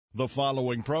The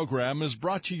following program is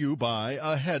brought to you by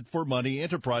Ahead for Money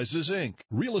Enterprises, Inc.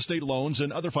 Real estate loans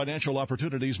and other financial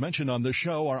opportunities mentioned on this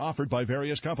show are offered by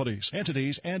various companies,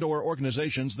 entities, and/or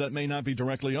organizations that may not be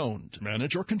directly owned,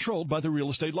 managed, or controlled by the Real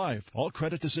Estate Life. All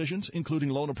credit decisions, including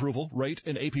loan approval, rate,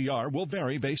 and APR, will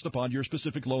vary based upon your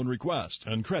specific loan request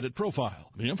and credit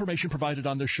profile. The information provided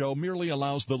on this show merely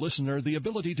allows the listener the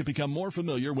ability to become more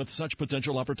familiar with such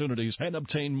potential opportunities and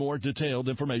obtain more detailed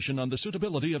information on the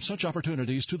suitability of such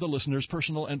opportunities to the listener's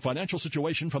personal and financial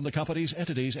situation from the companies,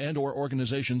 entities, and/or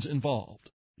organizations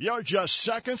involved. You're just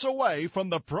seconds away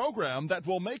from the program that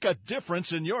will make a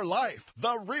difference in your life.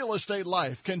 The Real Estate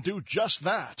Life can do just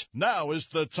that. Now is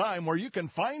the time where you can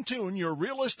fine-tune your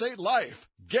real estate life.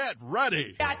 Get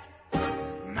ready.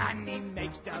 Money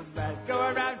makes the world go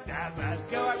around, the world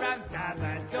go around, the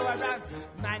world go around.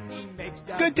 Money makes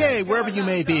the Good day, wherever you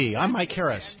may be. I'm Mike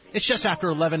Harris. It's just after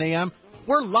 11 a.m.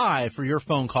 We're live for your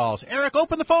phone calls. Eric,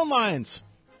 open the phone lines.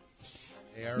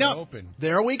 They are open.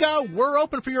 There we go. We're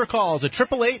open for your calls at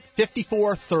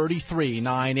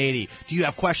 888-5433-980. Do you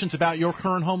have questions about your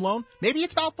current home loan? Maybe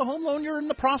it's about the home loan you're in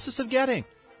the process of getting.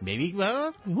 Maybe,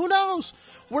 who knows?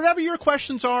 Whatever your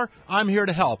questions are, I'm here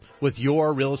to help with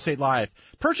your real estate life.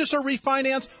 Purchase or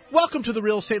refinance, welcome to the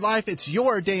Real Estate Life. It's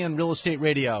your day in real estate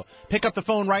radio. Pick up the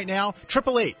phone right now,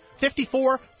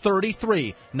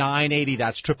 888-5433-980.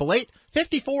 That's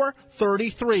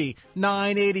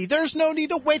 888-5433-980. There's no need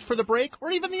to wait for the break or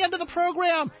even the end of the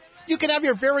program. You can have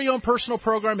your very own personal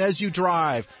program as you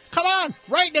drive. Come on,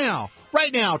 right now.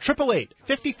 Right now,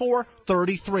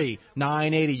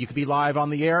 888-5433-980. You could be live on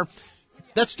the air.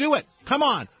 Let's do it. Come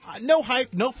on. No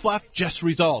hype, no fluff, just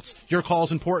results. Your call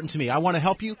is important to me. I want to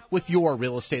help you with your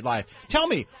real estate life. Tell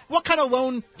me, what kind of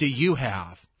loan do you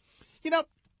have?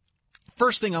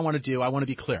 First thing I want to do, I want to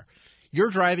be clear.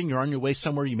 You're driving, you're on your way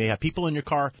somewhere, you may have people in your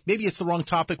car. Maybe it's the wrong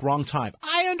topic, wrong time.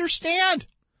 I understand.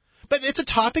 But it's a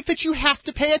topic that you have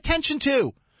to pay attention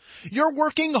to. You're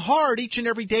working hard each and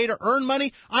every day to earn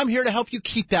money. I'm here to help you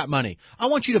keep that money. I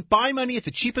want you to buy money at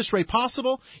the cheapest rate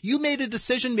possible. You made a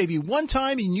decision maybe one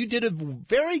time and you did a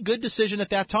very good decision at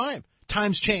that time.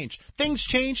 Times change. Things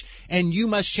change, and you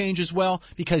must change as well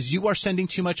because you are sending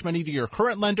too much money to your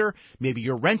current lender. Maybe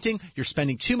you're renting. You're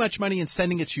spending too much money and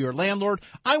sending it to your landlord.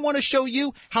 I want to show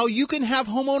you how you can have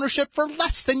home ownership for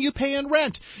less than you pay in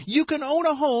rent. You can own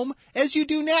a home as you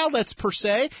do now, let's per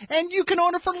se, and you can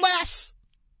own it for less.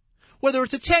 Whether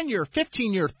it's a 10-year,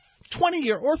 15-year,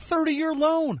 20-year, or 30-year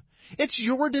loan. It's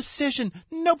your decision.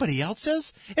 Nobody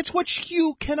else's. It's what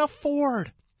you can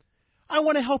afford. I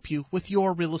want to help you with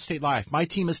your real estate life. My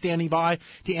team is standing by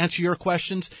to answer your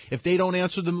questions. If they don't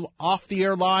answer them off the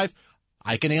air live,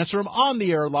 I can answer them on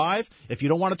the air live. If you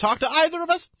don't want to talk to either of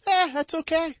us, that's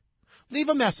okay. Leave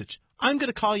a message. I'm going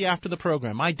to call you after the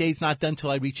program. My day's not done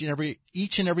till I reach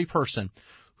each and every person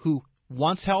who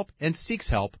wants help and seeks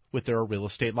help with their real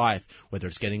estate life, whether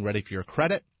it's getting ready for your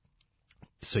credit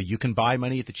so you can buy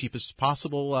money at the cheapest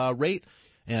possible rate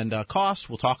and cost.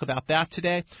 We'll talk about that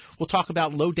today. We'll talk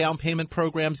about low down payment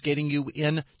programs getting you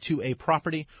into a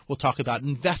property. We'll talk about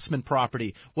investment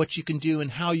property, what you can do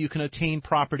and how you can attain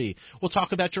property. We'll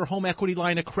talk about your home equity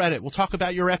line of credit. We'll talk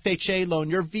about your FHA loan,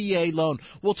 your VA loan.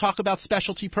 We'll talk about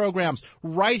specialty programs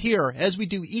right here as we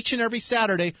do each and every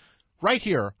Saturday right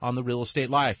here on the Real Estate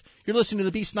Life. You're listening to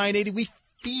the Beast 980. We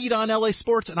feed on LA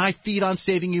sports, and I feed on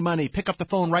saving you money. Pick up the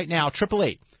phone right now,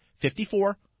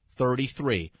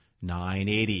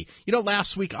 888-5433-980.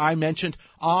 Last week I mentioned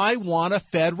I want a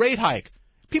Fed rate hike.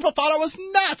 People thought I was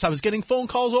nuts. I was getting phone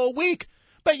calls all week.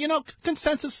 But,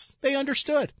 consensus, they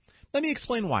understood. Let me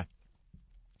explain why.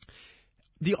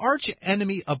 The arch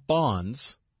enemy of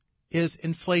bonds is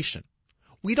inflation.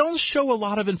 We don't show a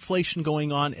lot of inflation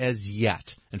going on as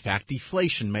yet. In fact,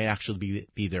 deflation may actually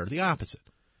be there, the opposite.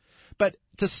 But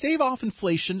to stave off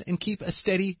inflation and keep a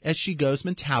steady as she goes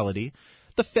mentality,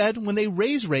 the Fed, when they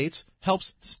raise rates,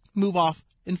 helps move off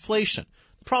inflation.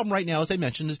 The problem right now, as I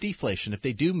mentioned, is deflation. If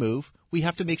they do move, we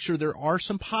have to make sure there are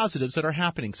some positives that are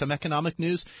happening. Some economic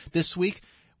news this week.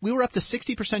 We were up to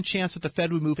 60% chance that the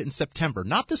Fed would move in September.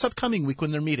 Not this upcoming week when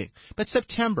they're meeting, but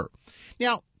September.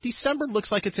 Now, December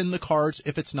looks like it's in the cards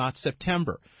if it's not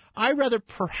September. I'd rather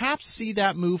perhaps see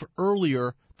that move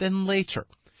earlier than later.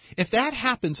 If that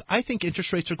happens, I think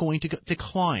interest rates are going to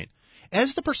decline.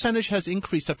 As the percentage has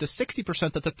increased up to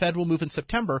 60% that the Fed will move in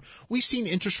September, we've seen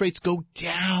interest rates go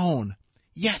down.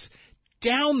 Yes,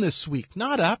 down this week,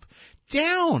 not up,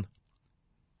 down.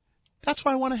 That's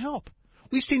why I want to help.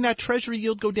 We've seen that Treasury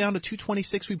yield go down to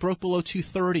 226. We broke below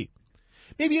 230.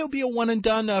 Maybe it'll be a one and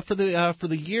done for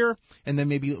the year, and then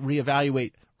maybe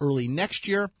reevaluate early next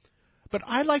year. But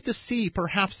I'd like to see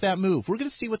perhaps that move. We're going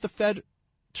to see what the Fed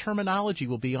terminology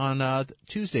will be on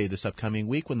Tuesday this upcoming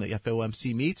week when the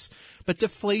FOMC meets. But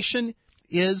deflation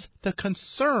is the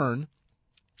concern.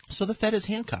 So the Fed is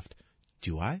handcuffed.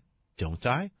 Do I? Don't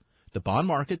I? The bond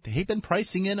market, they've been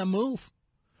pricing in a move.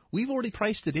 We've already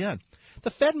priced it in.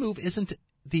 The Fed move isn't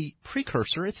the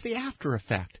precursor, it's the after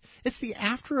effect. It's the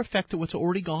after effect of what's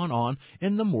already gone on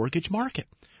in the mortgage market.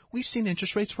 We've seen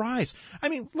interest rates rise. I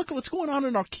mean, look at what's going on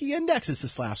in our key indexes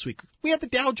this last week. We had the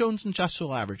Dow Jones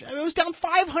Industrial Average. It was down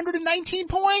 519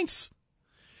 points.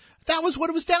 That was what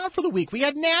it was down for the week. We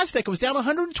had NASDAQ. It was down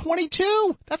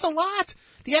 122. That's a lot.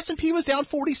 The S&P was down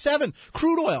 47.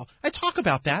 Crude oil. I talk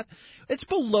about that. It's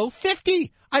below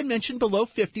 50. I mentioned below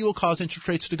 50 will cause interest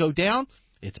rates to go down.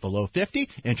 It's below 50.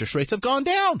 Interest rates have gone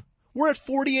down. We're at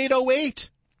 48.08.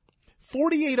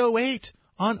 48.08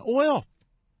 on oil.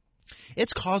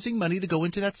 It's causing money to go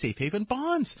into that safe haven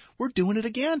bonds. We're doing it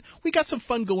again. We got some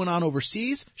fun going on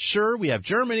overseas. Sure, we have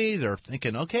Germany. They're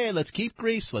thinking, okay, let's keep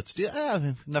Greece. Let's do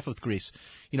enough with Greece.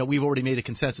 We've already made a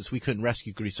consensus. We couldn't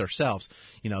rescue Greece ourselves.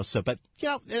 But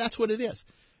that's what it is.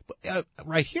 But,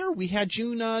 right here, we had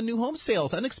June new home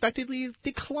sales unexpectedly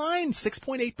declined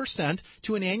 6.8%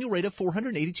 to an annual rate of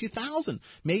 482,000.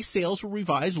 May sales were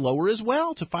revised lower as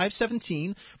well to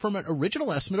 517 from an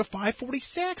original estimate of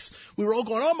 546. We were all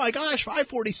going, oh my gosh,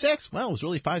 546. Well, it was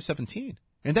really 517.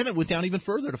 And then it went down even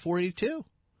further to 482.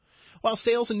 While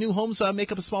sales in new homes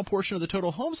make up a small portion of the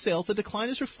total home sales, the decline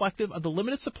is reflective of the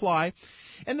limited supply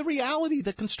and the reality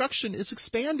that construction is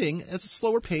expanding at a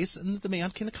slower pace than the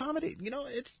demand can accommodate.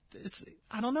 It's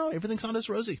I don't know. Everything's not as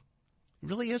rosy. It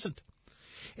really isn't.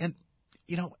 And,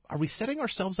 are we setting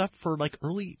ourselves up for like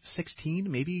early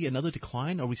 16, maybe another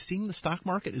decline? Are we seeing the stock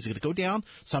market? Is it going to go down?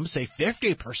 Some say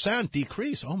 50%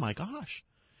 decrease. Oh my gosh.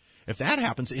 If that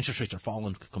happens, interest rates are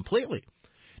falling completely.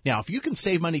 Now, if you can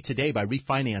save money today by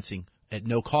refinancing at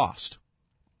no cost,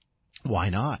 why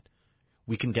not?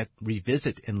 We can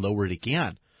revisit and lower it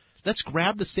again. Let's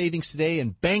grab the savings today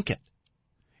and bank it.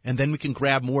 And then we can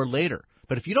grab more later.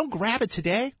 But if you don't grab it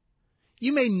today,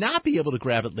 you may not be able to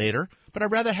grab it later. But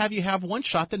I'd rather have you have one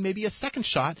shot than maybe a second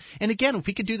shot. And again, if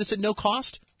we could do this at no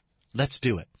cost, let's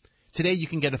do it. Today, you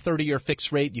can get a 30-year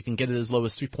fixed rate. You can get it as low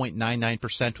as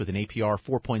 3.99% with an APR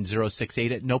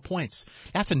 4.068 at no points.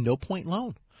 That's a no-point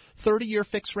loan. 30-year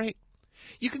fixed rate.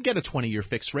 You can get a 20-year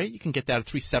fixed rate. You can get that at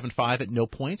 3.75 at no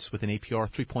points with an APR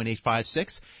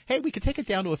 3.856. Hey, we could take it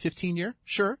down to a 15-year.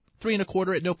 Sure.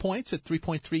 3.25 at no points at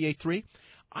 3.383.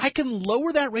 I can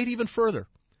lower that rate even further.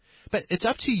 But it's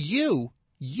up to you,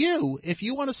 if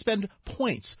you want to spend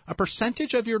points, a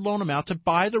percentage of your loan amount to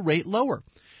buy the rate lower.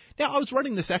 Now, I was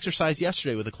running this exercise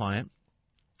yesterday with a client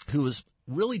who was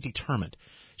really determined.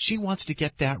 She wants to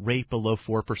get that rate below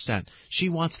 4%. She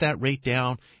wants that rate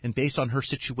down, and based on her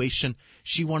situation,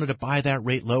 she wanted to buy that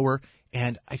rate lower.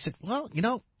 And I said, well,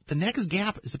 the next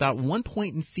gap is about 1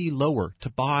 point in fee lower to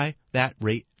buy that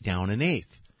rate down an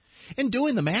eighth. And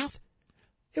doing the math,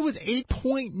 it was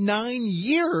 8.9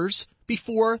 years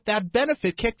before that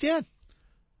benefit kicked in.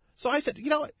 So I said,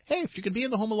 hey, if you're going to be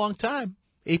in the home a long time,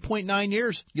 8.9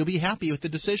 years, you'll be happy with the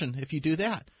decision if you do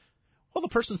that. Well, the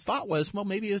person's thought was, well,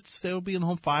 maybe they'll be in the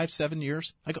home 5-7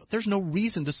 years. I go, there's no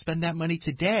reason to spend that money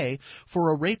today for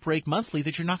a rate break monthly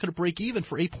that you're not going to break even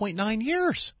for 8.9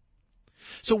 years.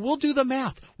 So we'll do the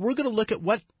math. We're going to look at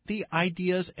what the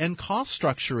ideas and cost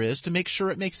structure is to make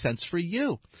sure it makes sense for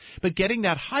you. But getting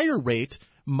that higher rate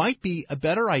might be a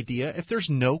better idea if there's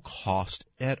no cost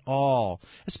at all,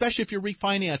 especially if you're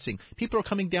refinancing. People are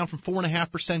coming down from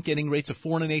 4.5%, getting rates of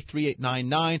 4.125%,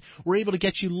 3.899. We're able to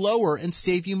get you lower and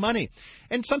save you money.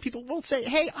 And some people will say,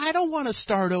 hey, I don't want to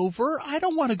start over. I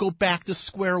don't want to go back to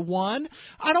square one.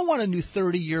 I don't want a new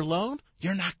 30-year loan.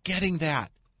 You're not getting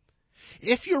that.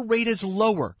 If your rate is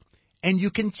lower and you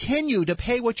continue to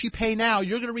pay what you pay now,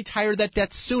 you're going to retire that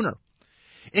debt sooner.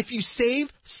 If you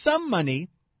save some money,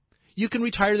 you can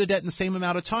retire the debt in the same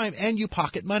amount of time and you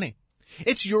pocket money.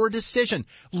 It's your decision.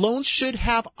 Loans should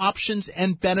have options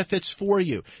and benefits for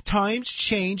you. Times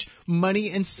change. Money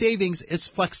and savings is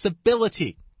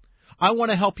flexibility. I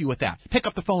want to help you with that. Pick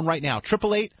up the phone right now.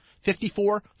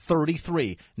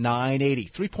 888-54-33-980.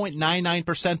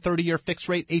 3.99% 30-year fixed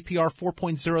rate, APR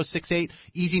 4.068.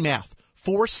 Easy math.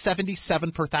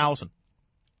 $477 per thousand.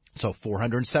 So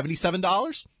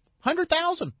 $477,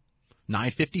 $100,000.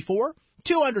 $954.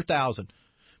 $200,000,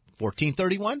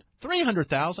 $1,431,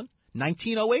 $300,000,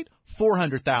 $1,908,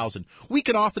 $400,000. We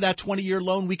can offer that 20-year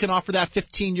loan. We can offer that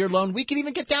 15-year loan. We can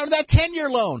even get down to that 10-year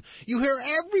loan. You hear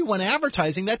everyone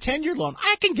advertising that 10-year loan.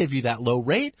 I can give you that low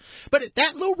rate, but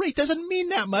that low rate doesn't mean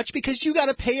that much because you got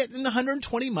to pay it in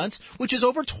 120 months, which is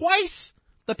over twice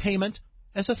the payment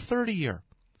as a 30-year.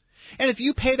 And if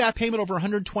you pay that payment over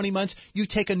 120 months, you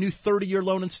take a new 30-year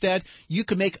loan instead, you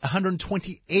can make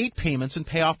 128 payments and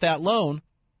pay off that loan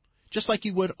just like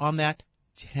you would on that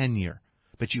 10-year.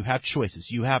 But you have choices.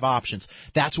 You have options.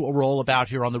 That's what we're all about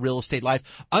here on the Real Estate Life.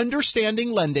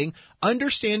 Understanding lending,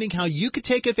 understanding how you can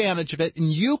take advantage of it,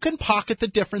 and you can pocket the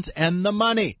difference and the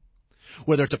money.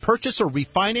 Whether it's a purchase or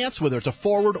refinance, whether it's a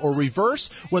forward or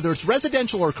reverse, whether it's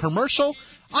residential or commercial,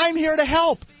 I'm here to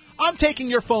help. I'm taking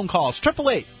your phone calls.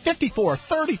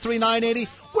 888-54-33-980.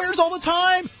 Where's all the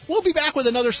time? We'll be back with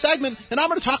another segment, and I'm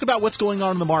going to talk about what's going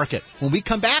on in the market when we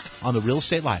come back on the Real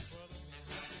Estate Life.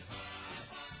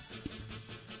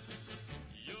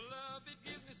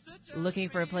 Looking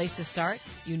for a place to start?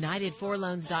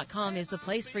 UnitedForLoans.com is the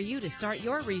place for you to start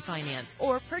your refinance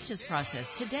or purchase process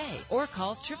today, or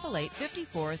call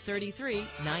 888-54-33-980.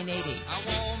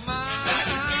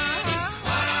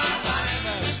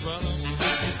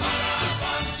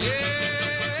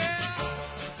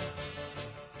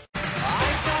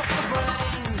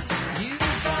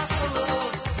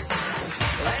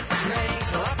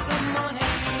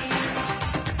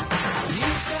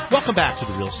 Welcome back to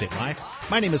the Real Estate Life.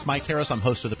 My name is Mike Harris. I'm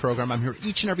host of the program. I'm here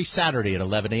each and every Saturday at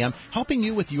 11 a.m. helping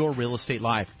you with your real estate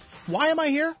life. Why am I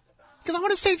here? Because I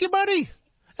want to save you money.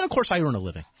 And, of course, I earn a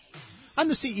living. I'm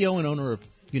the CEO and owner of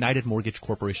United Mortgage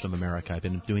Corporation of America. I've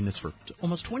been doing this for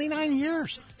almost 29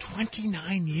 years.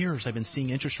 29 years I've been seeing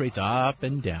interest rates up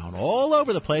and down all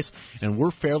over the place, and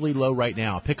we're fairly low right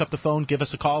now. Pick up the phone. Give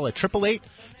us a call at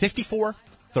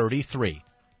 888-54-33.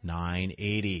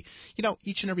 980. You know,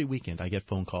 each and every weekend I get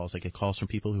phone calls. I get calls from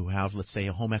people who have, let's say,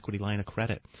 a home equity line of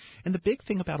credit. And the big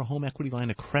thing about a home equity line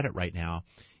of credit right now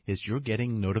is you're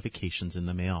getting notifications in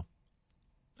the mail.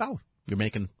 Oh, you're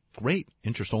making great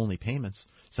interest-only payments.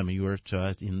 Some of you are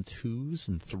in 2s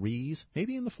and 3s,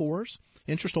 maybe in the 4s,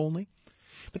 interest-only.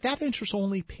 But that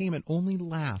interest-only payment only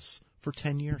lasts for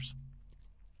 10 years.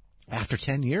 After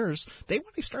 10 years, they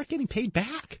want to start getting paid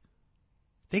back.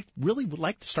 They really would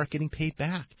like to start getting paid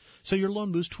back. So your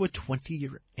loan moves to a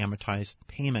 20-year amortized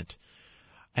payment.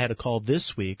 I had a call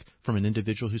this week from an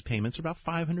individual whose payments are about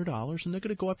 $500, and they're going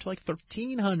to go up to like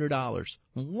 $1,300.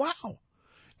 Wow.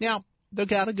 Now, they've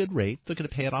got a good rate. They're going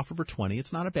to pay it off over 20.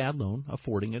 It's not a bad loan,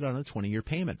 affording it on a 20-year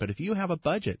payment. But if you have a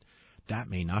budget, that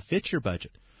may not fit your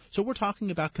budget. So we're talking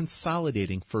about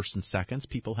consolidating first and seconds.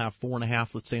 People have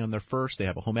 4.5, let's say, on their first. They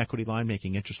have a home equity line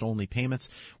making interest-only payments.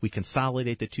 We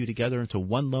consolidate the two together into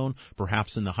one loan,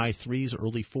 perhaps in the high 3s,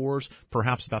 early 4s,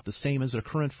 perhaps about the same as their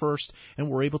current first, and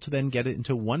we're able to then get it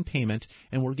into one payment,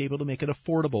 and we're able to make it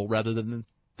affordable rather than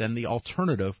the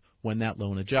alternative when that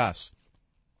loan adjusts.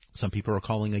 Some people are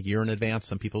calling a year in advance,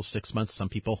 some people 6 months, some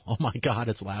people, oh my God,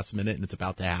 it's last minute and it's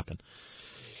about to happen.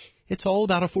 It's all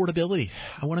about affordability.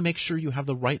 I want to make sure you have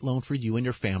the right loan for you and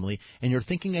your family, and you're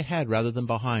thinking ahead rather than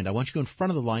behind. I want you to go in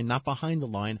front of the line, not behind the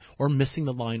line, or missing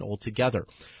the line altogether.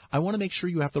 I want to make sure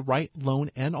you have the right loan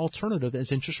and alternative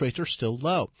as interest rates are still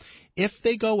low. If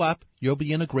they go up, you'll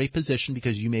be in a great position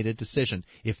because you made a decision.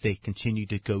 If they continue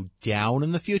to go down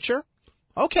in the future,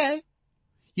 okay,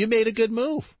 you made a good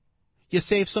move. You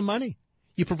saved some money.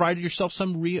 You provided yourself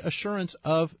some reassurance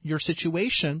of your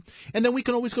situation, and then we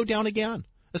can always go down again,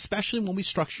 especially when we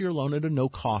structure your loan at a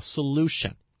no-cost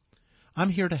solution. I'm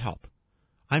here to help.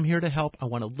 I'm here to help. I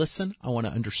want to listen. I want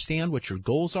to understand what your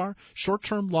goals are,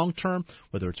 short-term, long-term,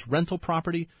 whether it's rental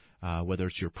property, whether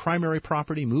it's your primary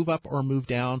property, move up or move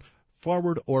down,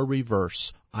 forward or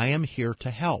reverse. I am here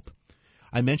to help.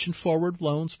 I mentioned forward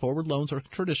loans. Forward loans are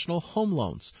traditional home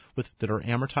loans that are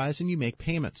amortized and you make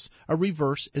payments. A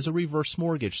reverse is a reverse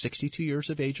mortgage, 62 years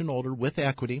of age and older with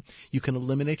equity. You can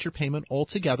eliminate your payment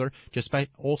altogether just by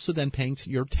also then paying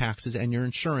your taxes and your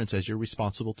insurance as you're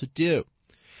responsible to do.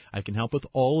 I can help with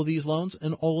all of these loans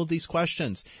and all of these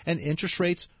questions. And interest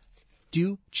rates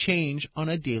do change on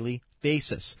a daily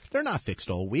basis. They're not fixed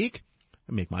all week.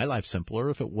 It'd make my life simpler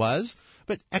if it was.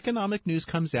 But economic news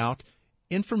comes out.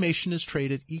 Information is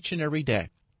traded each and every day,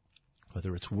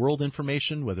 whether it's world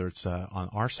information, whether it's on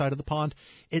our side of the pond.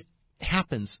 It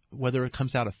happens whether it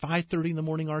comes out at 5:30 in the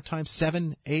morning our time,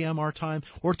 7 a.m. our time,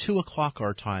 or 2 o'clock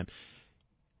our time.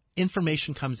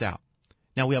 Information comes out.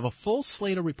 Now, we have a full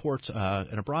slate of reports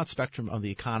and a broad spectrum of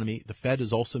the economy. The Fed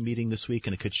is also meeting this week,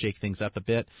 and it could shake things up a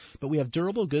bit. But we have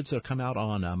durable goods that come out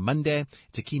on Monday.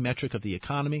 It's a key metric of the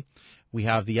economy. We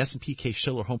have the S&P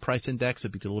Case-Shiller Home Price Index that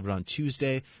will be delivered on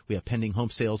Tuesday. We have pending home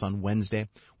sales on Wednesday.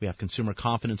 We have consumer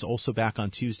confidence also back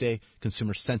on Tuesday.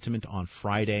 Consumer sentiment on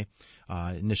Friday.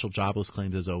 Initial jobless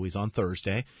claims, as always, on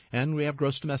Thursday. And we have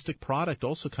gross domestic product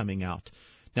also coming out.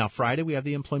 Now, Friday, we have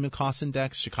the Employment Cost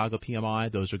Index, Chicago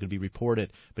PMI. Those are going to be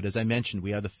reported. But as I mentioned,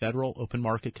 we have the Federal Open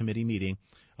Market Committee meeting,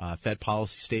 Fed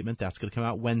policy statement. That's going to come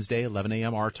out Wednesday, 11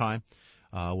 a.m. our time.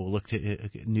 We'll look to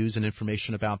news and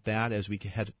information about that as we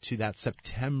head to that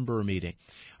September meeting.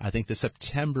 I think the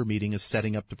September meeting is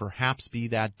setting up to perhaps be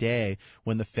that day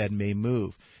when the Fed may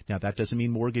move. Now, that doesn't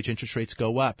mean mortgage interest rates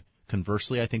go up.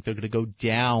 Conversely, I think they're going to go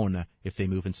down if they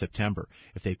move in September.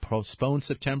 If they postpone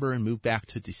September and move back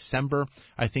to December,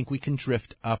 I think we can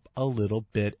drift up a little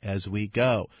bit as we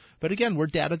go. But again, we're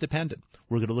data dependent.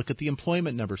 We're going to look at the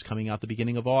employment numbers coming out the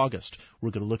beginning of August.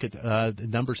 We're going to look at the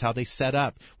numbers, how they set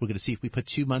up. We're going to see if we put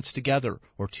 2 months together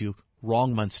or 2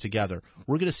 wrong months together.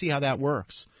 We're going to see how that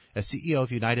works. As CEO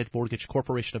of United Mortgage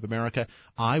Corporation of America,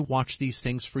 I watch these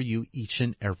things for you each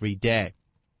and every day.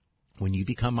 When you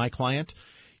become my client,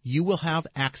 you will have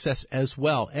access as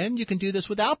well. And you can do this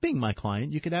without being my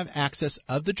client. You can have access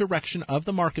of the direction of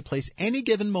the marketplace any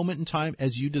given moment in time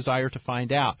as you desire to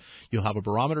find out. You'll have a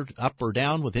barometer up or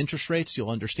down with interest rates. You'll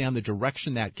understand the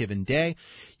direction that given day.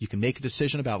 You can make a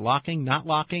decision about locking, not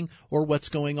locking, or what's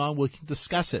going on. We can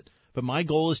discuss it. But my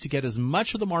goal is to get as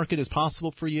much of the market as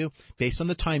possible for you based on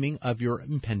the timing of your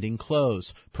impending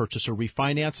close. Purchase or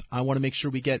refinance, I want to make sure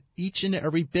we get each and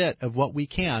every bit of what we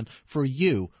can for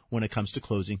you when it comes to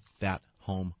closing that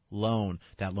home loan.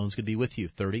 That loan's going to be with you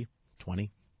 30, 20,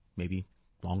 maybe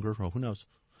longer, or who knows.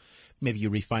 Maybe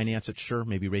you refinance it, sure.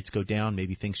 Maybe rates go down.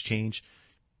 Maybe things change.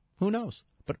 Who knows?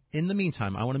 But in the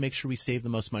meantime, I want to make sure we save the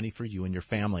most money for you and your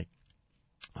family.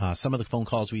 Some of the phone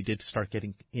calls we did start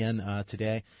getting in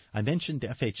today, I mentioned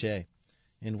FHA.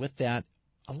 And with that,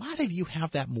 a lot of you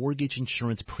have that mortgage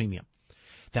insurance premium,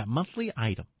 that monthly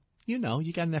item. You know,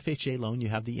 you got an FHA loan, you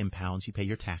have the impounds, you pay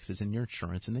your taxes and your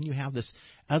insurance, and then you have this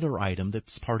other item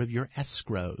that's part of your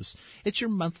escrows. It's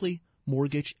your monthly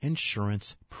mortgage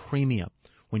insurance premium.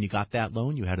 When you got that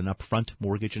loan, you had an upfront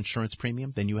mortgage insurance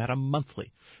premium. Then you had a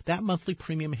monthly. That monthly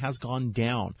premium has gone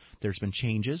down. There's been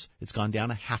changes. It's gone down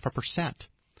 0.5%.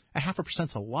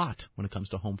 0.5%'s a lot when it comes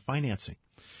to home financing.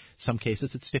 Some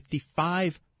cases it's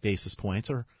 55 basis points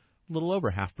or a little over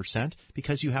 0.5%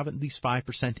 because you have at least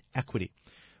 5% equity.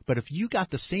 But if you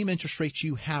got the same interest rates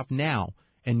you have now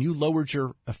and you lowered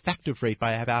your effective rate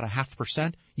by about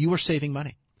 0.5%, you are saving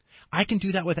money. I can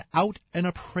do that without an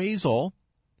appraisal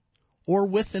or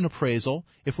with an appraisal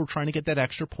if we're trying to get that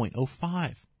extra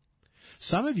 0.05.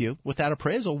 Some of you, with that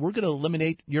appraisal, we're going to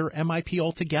eliminate your MIP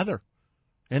altogether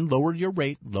and lower your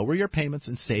rate, lower your payments,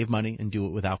 and save money and do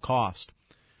it without cost.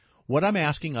 What I'm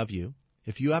asking of you,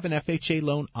 if you have an FHA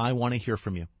loan, I want to hear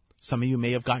from you. Some of you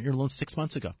may have gotten your loan 6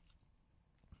 months ago.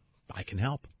 I can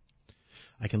help.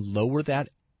 I can lower that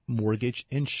mortgage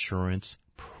insurance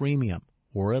premium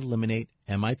or eliminate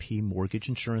MIP mortgage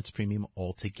insurance premium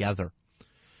altogether.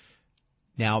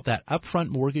 Now, that upfront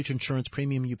mortgage insurance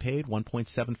premium you paid,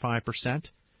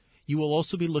 1.75%, you will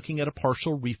also be looking at a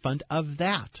partial refund of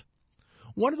that.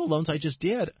 One of the loans I just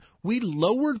did, we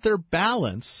lowered their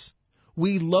balance,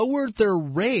 we lowered their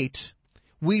rate,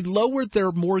 we lowered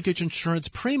their mortgage insurance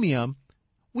premium.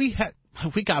 We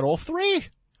got all three.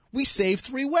 We saved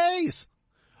 3 ways.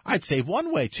 I'd save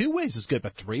 1 way, 2 ways is good,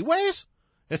 but 3 ways?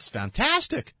 It's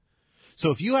fantastic.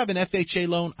 So if you have an FHA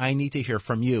loan, I need to hear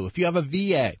from you. If you have a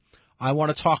VA, I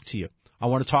want to talk to you. I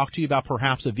want to talk to you about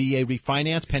perhaps a VA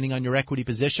refinance pending on your equity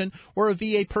position or a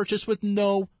VA purchase with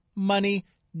no money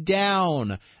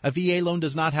down. A VA loan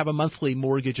does not have a monthly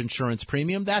mortgage insurance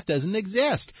premium. That doesn't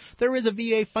exist. There is a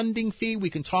VA funding fee. We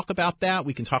can talk about that.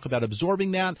 We can talk about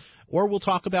absorbing that, or we'll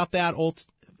talk about that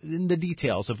in the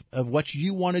details of what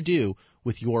you want to do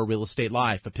with your real estate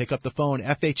life. But pick up the phone,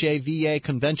 FHA, VA,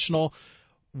 conventional.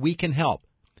 We can help.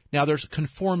 Now, there's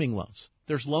conforming loans.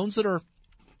 There's loans that are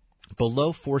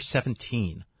below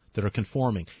 417 that are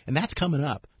conforming, and that's coming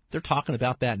up. They're talking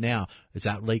about that now. Is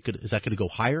that going to go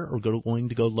higher or going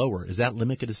to go lower? Is that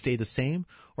limit going to stay the same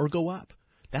or go up?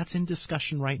 That's in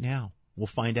discussion right now. We'll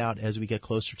find out as we get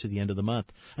closer to the end of the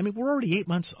month. I mean, we're already 8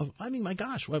 months. My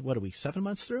gosh, what are we, 7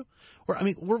 months through?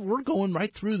 We're going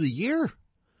right through the year.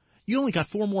 You only got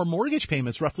 4 more mortgage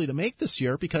payments roughly to make this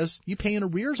year because you pay in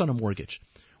arrears on a mortgage.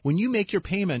 When you make your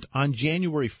payment on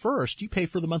January 1st, you pay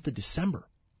for the month of December.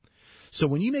 So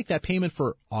when you make that payment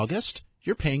for August,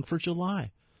 you're paying for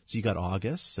July. So you got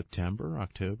August, September,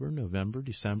 October, November,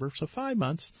 December. So 5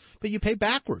 months, but you pay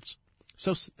backwards.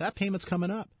 So that payment's coming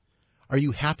up. Are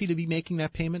you happy to be making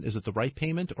that payment? Is it the right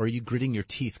payment? Or are you gritting your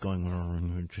teeth going,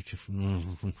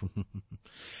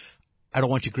 I don't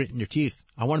want you gritting your teeth.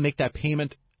 I want to make that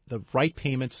payment the right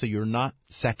payment so you're not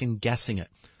second guessing it.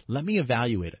 Let me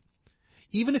evaluate it.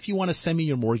 Even if you want to send me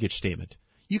your mortgage statement,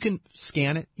 you can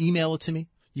scan it, email it to me.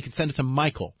 You can send it to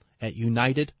Michael at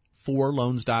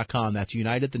United4Loans.com. That's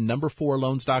United, the number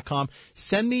 4Loans.com.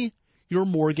 Send me your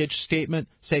mortgage statement.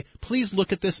 Say, please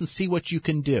look at this and see what you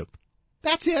can do.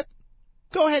 That's it.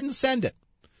 Go ahead and send it.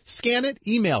 Scan it,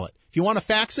 email it. If you want to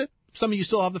fax it, some of you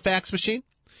still have the fax machine.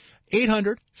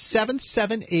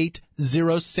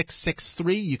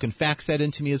 800-778-0663. You can fax that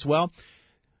into me as well.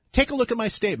 Take a look at my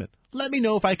statement. Let me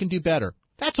know if I can do better.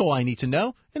 That's all I need to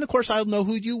know. And, of course, I'll know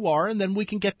who you are, and then we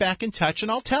can get back in touch,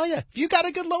 and I'll tell you. If you got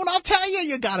a good loan, I'll tell you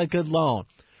you got a good loan.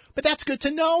 But that's good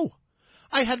to know.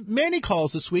 I had many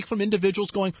calls this week from individuals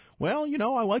going, well, you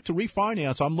know, I like to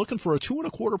refinance. I'm looking for a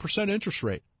 2.25% interest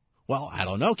rate. Well, I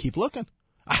don't know. Keep looking.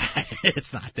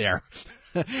 It's not there.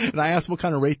 And I asked what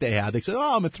kind of rate they had. They said,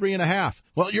 oh, I'm at 3.5.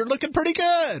 Well, you're looking pretty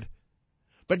good.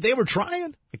 But they were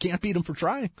trying. I can't beat them for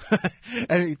trying.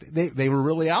 I mean, they were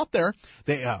really out there.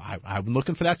 I'm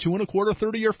looking for that 2.25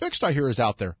 30-year fixed I hear is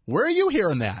out there. Where are you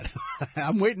hearing that?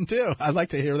 I'm waiting too. I'd like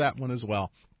to hear that one as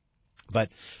well.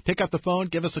 But pick up the phone,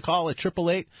 give us a call at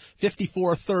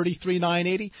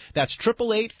 888-5433-980. That's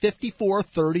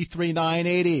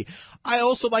 888-5433-980. I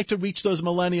also like to reach those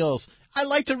millennials. I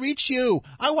like to reach you.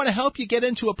 I want to help you get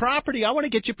into a property. I want to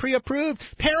get you pre-approved.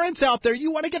 Parents out there,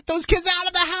 you want to get those kids out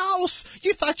of the house.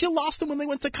 You thought you lost them when they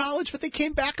went to college, but they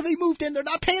came back and they moved in. They're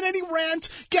not paying any rent.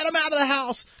 Get them out of the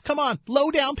house. Come on,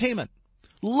 low down payment.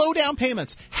 Low down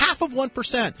payments,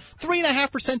 0.5%,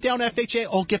 3.5% down FHA.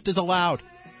 All gift is allowed.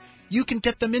 You can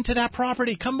get them into that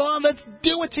property. Come on, let's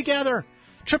do it together.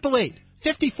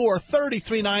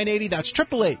 888-5433-980. That's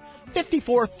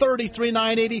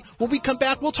 888-5433-980. When we come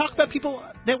back, we'll talk about people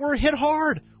that were hit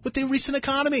hard with the recent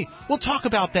economy. We'll talk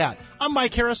about that. I'm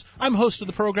Mike Harris. I'm host of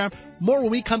the program. More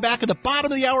when we come back at the bottom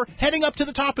of the hour, heading up to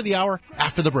the top of the hour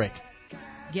after the break.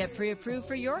 Get pre-approved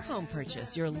for your home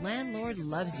purchase. Your landlord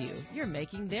loves you. You're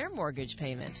making their mortgage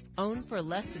payment. Own for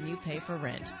less than you pay for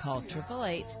rent. Call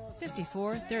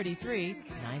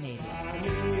 888-5433-980.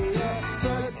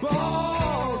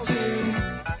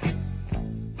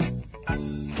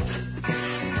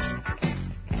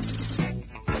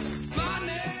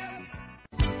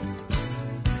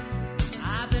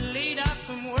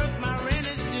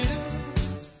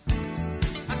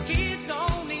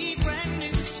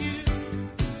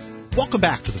 Welcome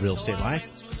back to The Real Estate Life.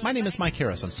 My name is Mike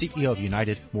Harris. I'm CEO of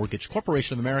United Mortgage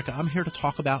Corporation of America. I'm here to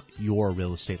talk about your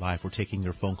real estate life. We're taking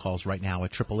your phone calls right now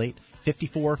at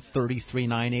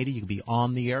 888-5433-980. You can be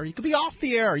on the air. You can be off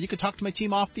the air. You can talk to my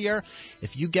team off the air.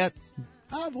 If you get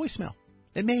voicemail,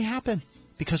 it may happen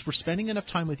because we're spending enough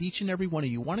time with each and every one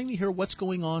of you wanting to hear what's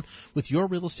going on with your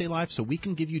real estate life so we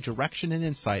can give you direction and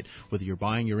insight, whether you're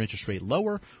buying your interest rate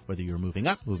lower, whether you're moving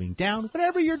up, moving down,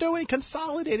 whatever you're doing,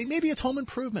 consolidating. Maybe it's home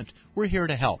improvement. We're here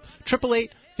to help.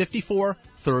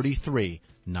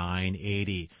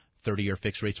 888-5433-980. 30-year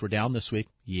fixed rates were down this week.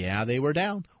 Yeah, they were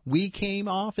down. We came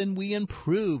off and we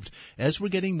improved as we're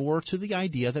getting more to the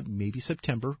idea that maybe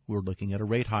September we're looking at a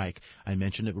rate hike. I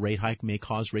mentioned that rate hike may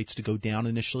cause rates to go down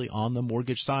initially on the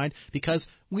mortgage side because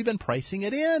we've been pricing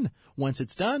it in. Once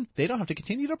it's done, they don't have to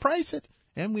continue to price it.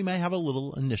 And we may have a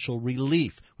little initial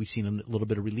relief. We've seen a little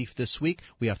bit of relief this week.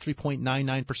 We have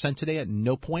 3.99% today at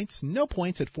no points at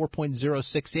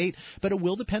 4.068, but it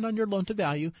will depend on your loan to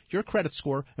value, your credit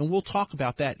score, and we'll talk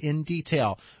about that in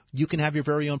detail. You can have your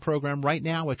very own program right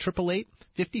now at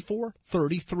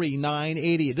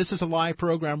 888-5433-980. This is a live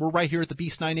program. We're right here at the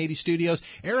Beast 980 studios.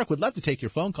 Eric would love to take your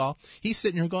phone call. He's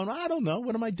sitting here going, I don't know.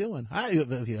 What am I doing?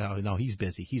 No, he's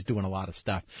busy. He's doing a lot of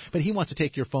stuff. But he wants to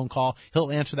take your phone call.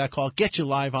 He'll answer that call, get you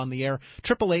live on the air.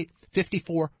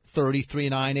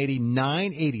 888-5433-980.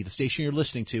 980, the station you're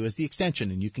listening to, is the extension,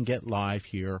 and you can get live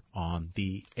here on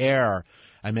the air.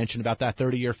 I mentioned about that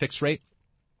 30-year fixed rate.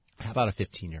 How about a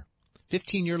 15-year?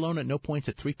 15-year loan at no points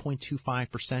at 3.25%,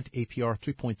 APR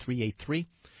 3.383.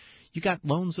 You got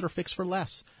loans that are fixed for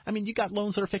less. I mean, you got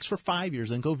loans that are fixed for 5 years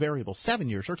and go variable, 7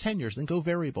 years or 10 years and go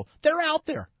variable. They're out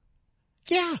there.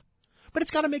 Yeah, but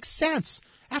it's got to make sense.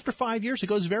 After 5 years, it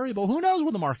goes variable. Who knows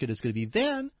where the market is going to be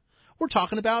then? We're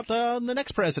talking about the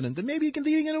next president, and maybe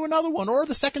leading into another one or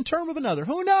the second term of another.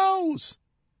 Who knows?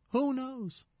 Who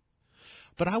knows?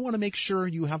 But I want to make sure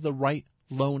you have the right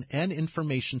loan and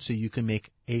information so you can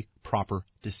make a proper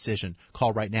decision.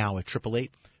 Call right now at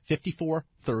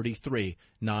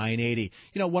 888-5433-980.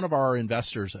 You know, one of our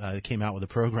investors came out with a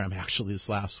program actually this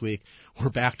last week. We're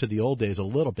back to the old days a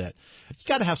little bit. You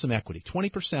got to have some equity,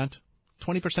 20%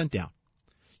 down.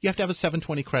 You have to have a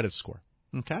 720 credit score.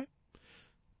 Okay?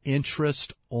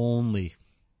 Interest only.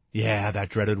 Yeah, that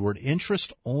dreaded word,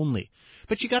 interest only.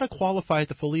 But you got to qualify at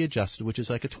the fully adjusted, which is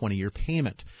like a 20-year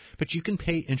payment. But you can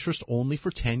pay interest only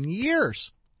for 10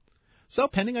 years. So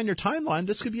depending on your timeline,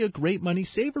 this could be a great money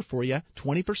saver for you.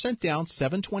 20% down,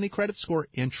 720 credit score,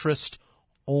 interest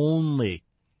only.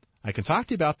 I can talk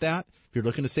to you about that. If you're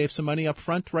looking to save some money up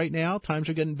front right now, times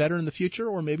are getting better in the future,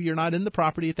 or maybe you're not in the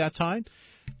property at that time,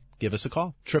 give us a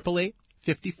call.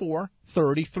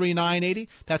 888-54-33-980.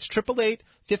 That's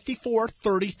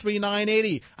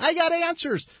 888-54-33-980. I got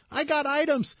answers. I got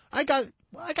items. I got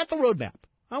the roadmap.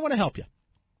 I want to help you.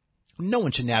 No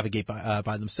one should navigate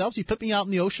by themselves. You put me out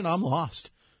in the ocean, I'm lost.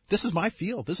 This is my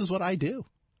field. This is what I do.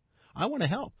 I want to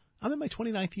help. I'm in my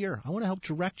 29th year. I want to help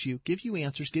direct you, give you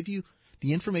answers, give you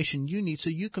the information you need so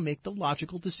you can make the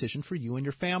logical decision for you and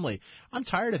your family. I'm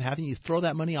tired of having you throw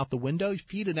that money out the window,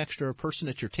 feed an extra person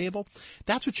at your table.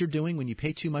 That's what you're doing when you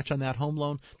pay too much on that home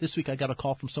loan. This week I got a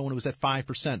call from someone who was at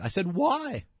 5%. I said,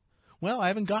 why? Well, I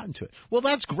haven't gotten to it. Well,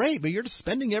 that's great, but you're just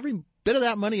spending every bit of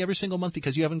that money every single month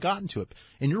because you haven't gotten to it.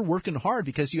 And you're working hard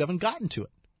because you haven't gotten to it.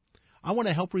 I want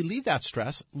to help relieve that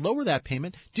stress, lower that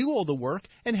payment, do all the work,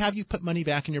 and have you put money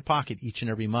back in your pocket each and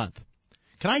every month.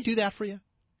 Can I do that for you?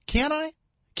 Can I?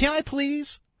 Can I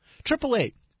please?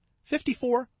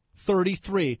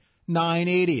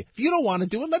 888-54-33-980. If you don't want to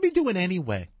do it, let me do it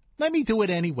anyway. Let me do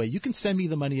it anyway. You can send me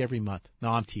the money every month.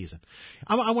 No, I'm teasing.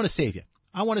 I want to save you.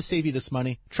 I want to save you this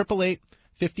money.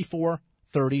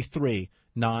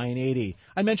 888-54-33-980.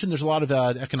 I mentioned there's a lot of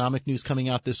economic news coming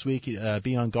out this week.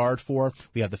 Be on guard for.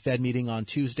 We have the Fed meeting on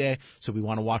Tuesday, so we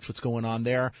want to watch what's going on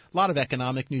there. A lot of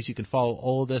economic news. You can follow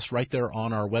all of this right there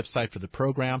on our website for the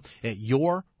program at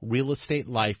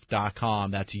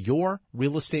yourrealestatelife.com. That's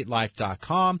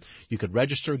yourrealestatelife.com. You could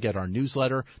register, get our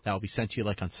newsletter. That will be sent to you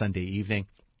like on Sunday evening.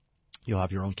 You'll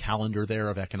have your own calendar there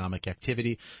of economic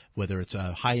activity, whether it's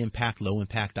high impact, low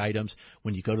impact items.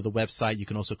 When you go to the website, you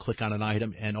can also click on an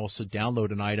item and also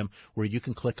download an item where you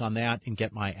can click on that and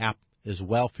get my app as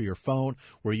well for your phone,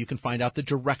 where you can find out the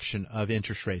direction of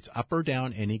interest rates, up or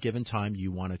down any given time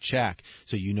you want to check.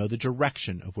 So you know the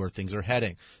direction of where things are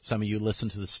heading. Some of you listen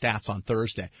to the stats on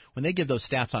Thursday. When they give those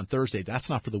stats on Thursday, that's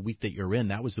not for the week that you're in.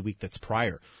 That was the week that's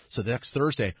prior. So the next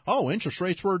Thursday, interest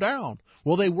rates were down.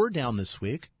 Well, they were down this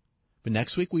week. But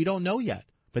next week, we don't know yet.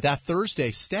 But that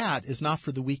Thursday stat is not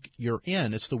for the week you're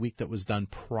in. It's the week that was done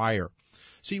prior.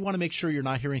 So you want to make sure you're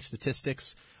not hearing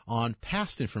statistics on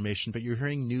past information, but you're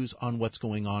hearing news on what's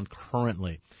going on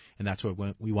currently. And that's what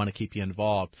we want to keep you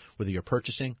involved, whether you're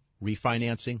purchasing,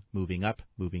 refinancing, moving up,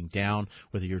 moving down,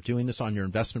 whether you're doing this on your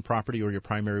investment property or your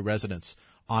primary residence.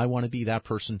 I want to be that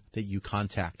person that you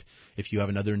contact. If you have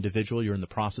another individual you're in the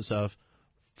process of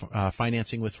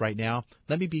financing with right now,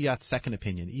 let me be that second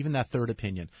opinion, even that third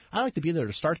opinion. I like to be there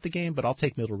to start the game, but I'll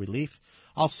take middle relief.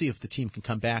 I'll see if the team can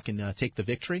come back and take the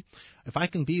victory. If I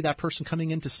can be that person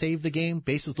coming in to save the game,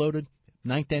 bases loaded,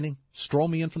 ninth inning, stroll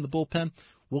me in from the bullpen,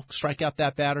 we'll strike out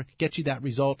that batter, get you that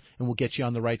result, and we'll get you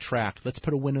on the right track. Let's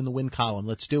put a win in the win column.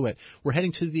 Let's do it. We're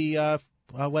heading to the,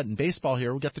 in baseball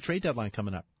here, we'll get the trade deadline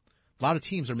coming up. A lot of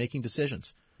teams are making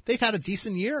decisions. They've had a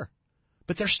decent year,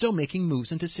 but they're still making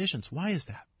moves and decisions. Why is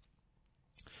that?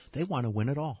 They want to win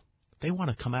it all. They want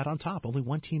to come out on top. Only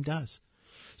one team does.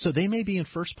 So they may be in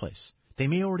first place. They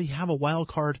may already have a wild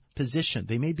card position.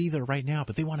 They may be there right now,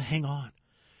 but they want to hang on.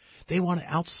 They want to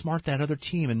outsmart that other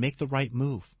team and make the right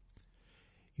move.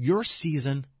 Your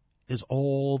season is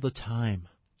all the time.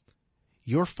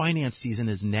 Your finance season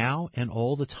is now and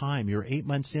all the time. You're 8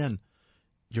 months in.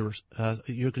 You're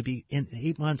going to be in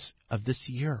 8 months of this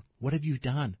year. What have you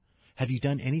done? Have you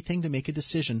done anything to make a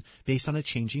decision based on a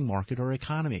changing market or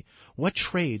economy? What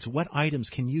trades, what items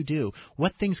can you do?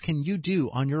 What things can you do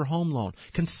on your home loan?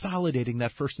 Consolidating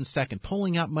that first and second,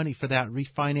 pulling out money for that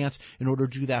refinance in order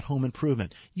to do that home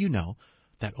improvement. You know,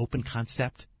 that open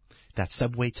concept, that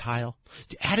subway tile,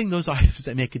 adding those items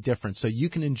that make a difference so you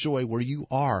can enjoy where you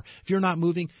are. If you're not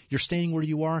moving, you're staying where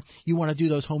you are, you want to do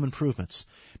those home improvements.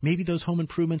 Maybe those home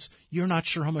improvements, you're not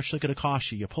sure how much they're going to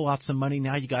cost you. You pull out some money,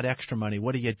 now you got extra money.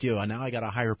 What do? And now I got a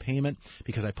higher payment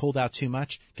because I pulled out too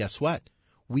much. Guess what?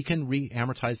 We can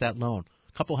re-amortize that loan.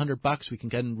 A couple $100, we can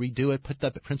get and redo it, put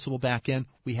that principal back in.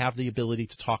 We have the ability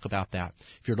to talk about that.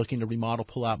 If you're looking to remodel,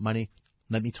 pull out money,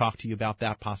 let me talk to you about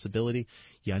that possibility.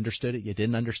 You understood it. You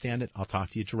didn't understand it. I'll talk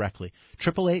to you directly.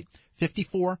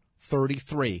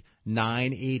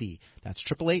 888-54-33-980. That's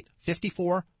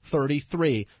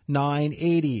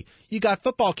 888-54-33-980. You got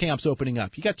football camps opening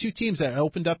up. You got two teams that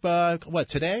opened up,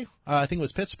 today? I think it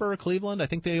was Pittsburgh, Cleveland. I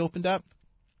think they opened up.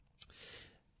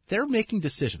 They're making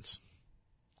decisions.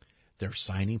 They're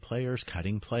signing players,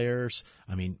 cutting players.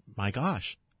 I mean, my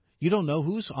gosh, you don't know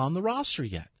who's on the roster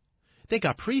yet. They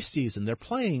got preseason. They're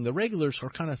playing. The regulars are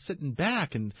kind of sitting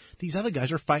back, and these other guys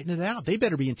are fighting it out. They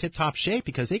better be in tip-top shape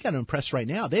because they got to impress right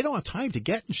now. They don't have time to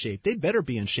get in shape. They better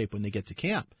be in shape when they get to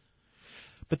camp.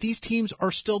 But these teams are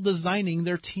still designing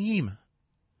their team.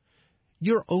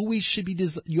 You're always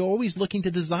looking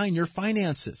to design your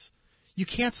finances. You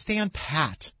can't stand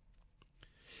pat.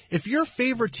 If your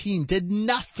favorite team did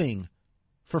nothing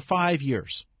for 5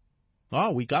 years,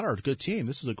 oh, we got our good team.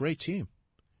 This is a great team.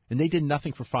 And they did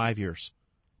nothing for 5 years.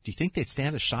 Do you think they'd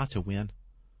stand a shot to win?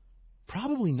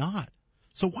 Probably not.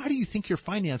 So why do you think your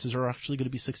finances are actually going to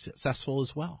be successful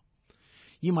as well?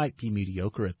 You might be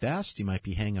mediocre at best. You might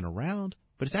be hanging around.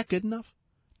 But is that good enough?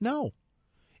 No.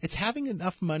 It's having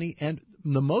enough money and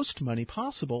the most money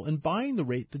possible and buying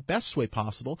the best way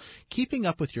possible, keeping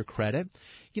up with your credit.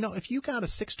 You know, if you got a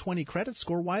 620 credit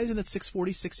score, why isn't it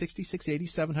 640, 660, 680,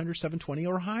 700, 720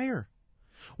 or higher?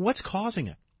 What's causing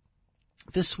it?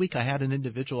 This week I had an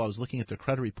individual, I was looking at their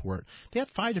credit report. They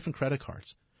had 5 different credit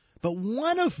cards, but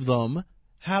one of them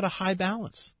had a high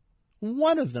balance.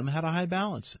 One of them had a high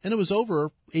balance, and it was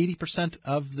over 80%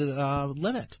 of the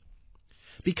limit.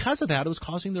 Because of that, it was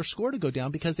causing their score to go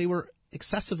down because they were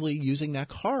excessively using that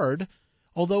card.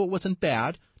 Although it wasn't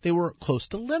bad, they were close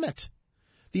to limit.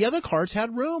 The other cards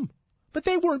had room, but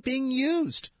they weren't being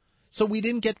used. So we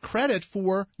didn't get credit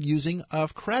for using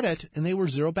of credit, and they were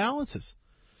zero balances.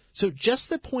 So just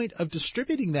the point of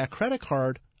distributing that credit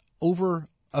card over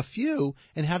a few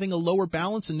and having a lower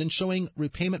balance and then showing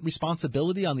repayment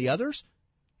responsibility on the others,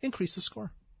 increase the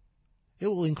score. It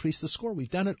will increase the score. We've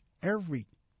done it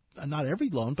not every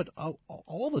loan, but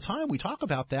all the time we talk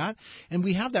about that, and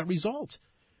we have that result.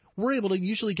 We're able to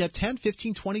usually get 10,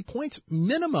 15, 20 points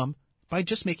minimum by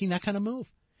just making that kind of move.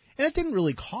 And it didn't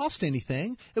really cost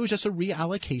anything. It was just a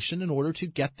reallocation in order to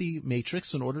get the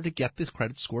matrix, in order to get the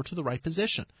credit score to the right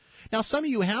position. Now, some of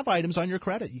you have items on your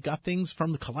credit. You got things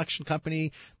from the collection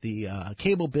company, the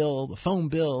cable bill, the phone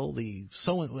bill,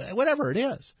 whatever it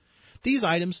is. These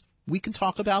items, we can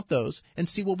talk about those and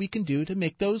see what we can do to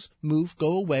make those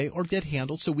go away or get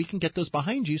handled so we can get those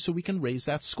behind you so we can raise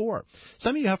that score.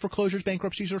 Some of you have foreclosures,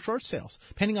 bankruptcies, or short sales.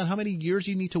 Depending on how many years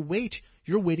you need to wait,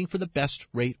 you're waiting for the best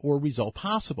rate or result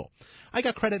possible. I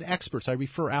got credit experts I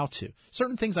refer out to.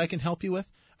 Certain things I can help you with.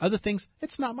 Other things,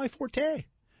 it's not my forte.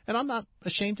 And I'm not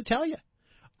ashamed to tell you.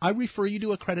 I refer you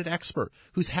to a credit expert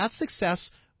who's had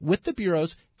success with the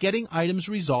bureaus getting items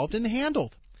resolved and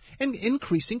handled and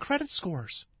increasing credit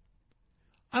scores.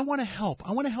 I want to help.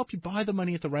 I want to help you buy the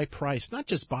money at the right price, not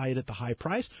just buy it at the high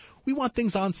price. We want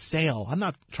things on sale. I'm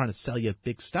not trying to sell you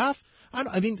big stuff.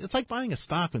 I mean, it's like buying a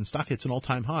stock when stock hits an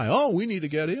all-time high. Oh, we need to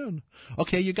get in.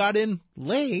 Okay, you got in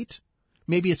late.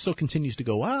 Maybe it still continues to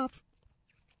go up.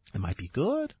 It might be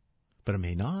good, but it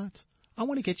may not. I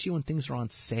want to get you when things are on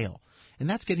sale, and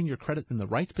that's getting your credit in the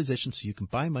right position so you can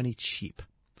buy money cheap.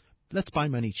 Let's buy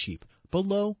money cheap.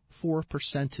 Below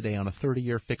 4% today on a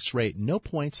 30-year fixed rate. No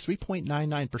points, 3.99%,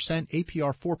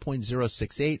 APR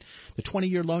 4.068. The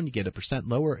 20-year loan, you get 1%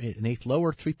 lower, an eighth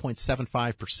lower,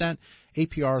 3.75%,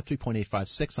 APR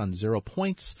 3.856 on 0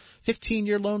 points.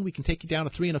 15-year loan, we can take you down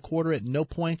to 3.25 at no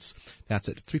points. That's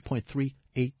at 3.383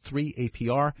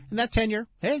 APR. And that 10-year,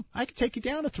 hey, I can take you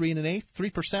down to 3 1/8,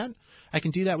 3%. I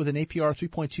can do that with an APR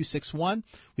 3.261.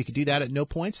 We could do that at no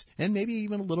points and maybe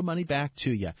even a little money back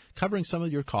to you, covering some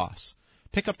of your costs.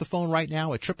 Pick up the phone right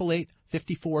now at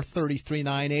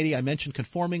 888-5433-980. I mentioned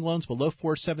conforming loans below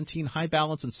 417, high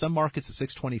balance in some markets at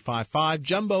 625.5,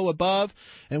 jumbo above,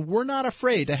 and we're not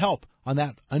afraid to help on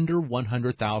that under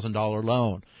 $100,000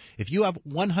 loan. If you have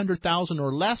 $100,000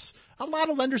 or less, a lot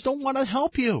of lenders don't want to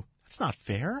help you. That's not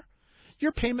fair.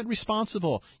 You're payment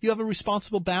responsible. You have a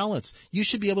responsible balance. You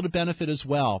should be able to benefit as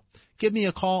well. Give me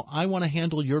a call. I want to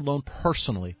handle your loan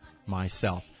personally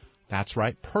myself. That's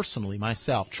right, personally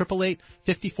myself.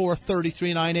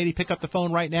 888-5433-980. Pick up the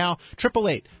phone right now.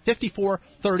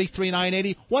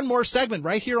 888-5433-980. One more segment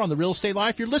right here on the Real Estate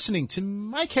Life. You're listening to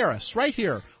Mike Harris right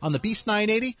here on the Beast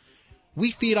 980.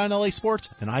 We feed on LA Sports,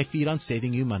 and I feed on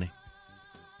saving you money.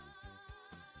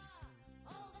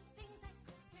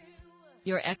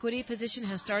 Your equity position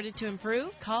has started to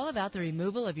improve? Call about the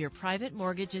removal of your private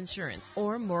mortgage insurance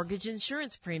or mortgage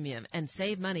insurance premium and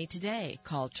save money today.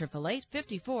 Call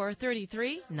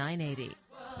 888-5433-980.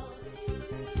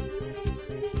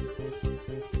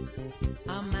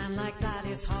 A man like that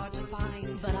is hard to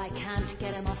find, but I can't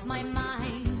get him off my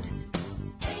mind.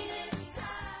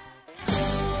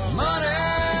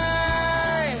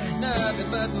 Money,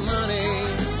 nothing but money.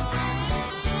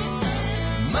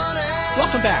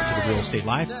 Welcome back to the Real Estate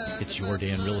Life. It's your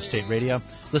day in real estate radio.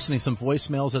 Listening to some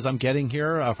voicemails as I'm getting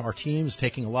here of our teams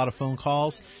taking a lot of phone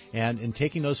calls. And in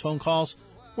taking those phone calls,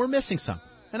 we're missing some.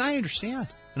 And I understand.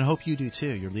 And I hope you do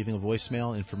too. You're leaving a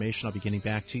voicemail, information. I'll be getting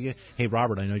back to you. Hey,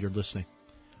 Robert, I know you're listening.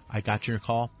 I got your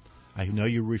call. I know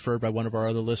you were referred by one of our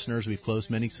other listeners. We've closed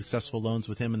many successful loans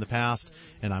with him in the past,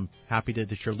 and I'm happy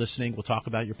that you're listening. We'll talk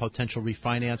about your potential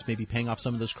refinance, maybe paying off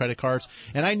some of those credit cards.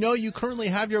 And I know you currently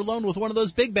have your loan with one of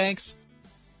those big banks,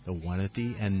 the one at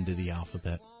the end of the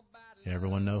alphabet.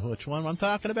 Everyone know which one I'm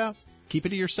talking about? Keep it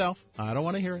to yourself. I don't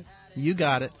want to hear it. You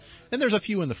got it. And there's a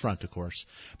few in the front, of course.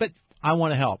 But I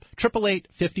want to help.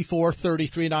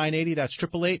 888-5433-980. That's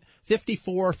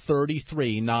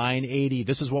 888-5433-980.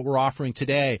 This is what we're offering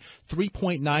today.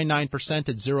 3.99%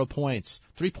 at 0 points.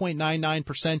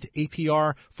 3.99%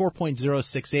 APR,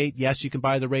 4.068. Yes, you can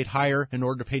buy the rate higher in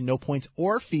order to pay no points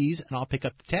or fees, and I'll pick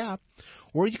up the tab.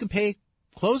 Or you can pay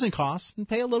closing costs and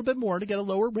pay a little bit more to get a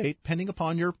lower rate, depending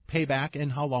upon your payback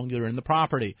and how long you're in the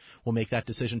property. We'll make that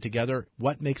decision together.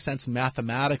 What makes sense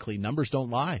mathematically? Numbers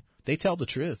don't lie. They tell the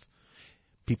truth.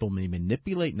 People may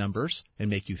manipulate numbers and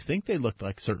make you think they look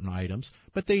like certain items,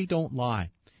 but they don't lie.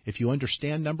 If you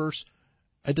understand numbers,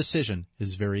 a decision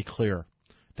is very clear.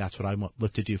 That's what I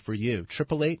look to do for you.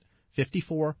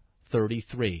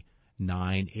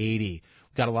 888-5433-980.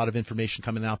 We've got a lot of information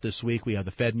coming out this week. We have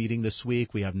the Fed meeting this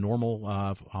week. We have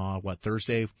normal,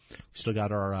 Thursday. We still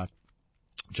got our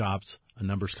jobs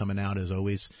numbers coming out as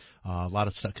always. A lot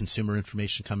of stuff, consumer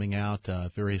information coming out,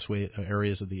 various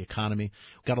areas of the economy.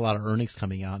 We've got a lot of earnings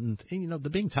coming out, and they're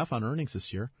being tough on earnings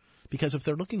this year because if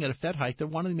they're looking at a Fed hike, they're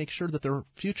wanting to make sure that their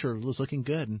future is looking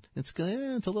good, and it's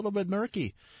a little bit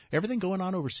murky. Everything going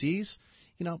on overseas,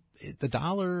 the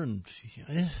dollar and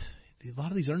a lot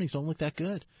of these earnings don't look that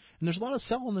good, and there's a lot of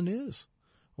sell on the news,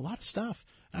 a lot of stuff.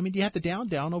 I mean, you had the Dow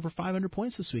down over 500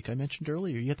 points this week. I mentioned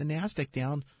earlier, you had the Nasdaq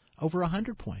down over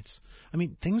 100 points. I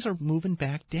mean, things are moving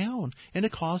back down, and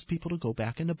it caused people to go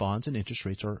back into bonds, and interest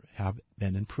rates have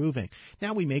been improving.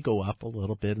 Now we may go up a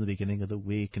little bit in the beginning of the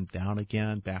week and down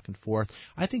again, back and forth.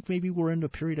 I think maybe we're in a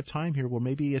period of time here where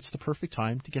maybe it's the perfect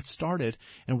time to get started,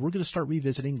 and we're going to start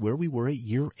revisiting where we were at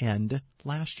year-end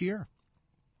last year.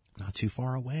 Not too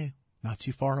far away. Not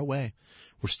too far away.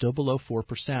 We're still below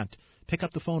 4%. Pick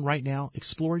up the phone right now.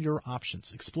 Explore your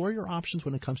options. Explore your options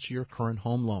when it comes to your current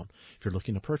home loan. If you're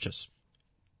looking to purchase,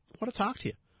 I want to talk to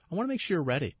you. I want to make sure you're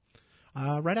ready.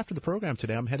 Right after the program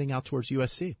today, I'm heading out towards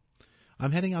USC.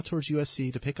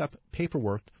 To pick up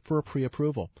paperwork for a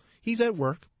pre-approval. He's at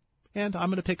work, and I'm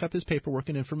going to pick up his paperwork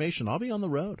and information. I'll be on the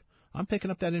road. I'm picking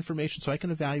up that information so I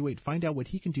can evaluate, find out what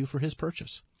he can do for his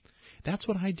purchase. That's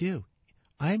what I do.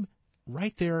 I'm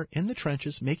right there in the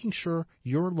trenches, making sure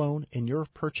your loan and your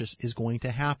purchase is going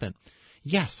to happen.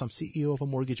 Yes, I'm CEO of a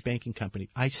mortgage banking company.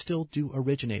 I still do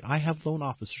originate. I have loan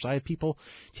officers. I have people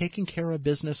taking care of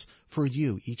business for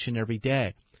you each and every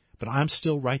day. But I'm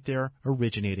still right there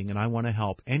originating, and I want to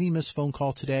help. Any missed phone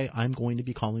call today, I'm going to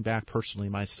be calling back personally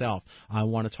myself. I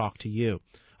want to talk to you.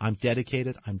 I'm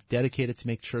dedicated. To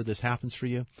make sure this happens for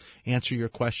you. Answer your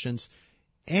questions.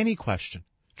 Any question.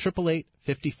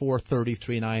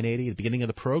 888-5433-980. At the beginning of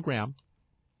the program,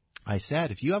 I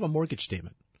said, if you have a mortgage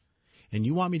statement and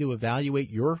you want me to evaluate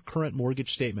your current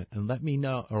mortgage statement and let me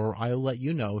know, or I'll let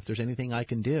you know if there's anything I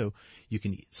can do, you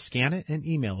can scan it and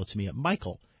email it to me at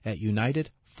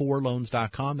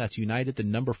michael@united4loans.com. That's United, the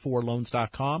number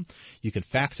 4loans.com. You can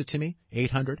fax it to me,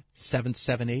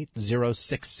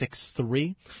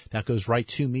 800-778-0663. That goes right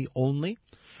to me only.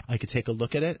 I could take a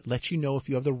look at it, let you know if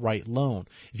you have the right loan.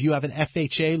 If you have an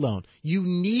FHA loan, you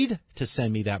need to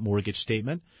send me that mortgage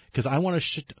statement because I want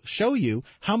to show you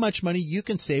how much money you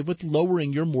can save with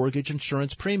lowering your mortgage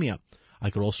insurance premium.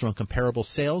 I could also run comparable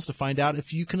sales to find out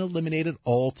if you can eliminate it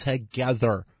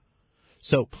altogether.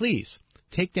 So please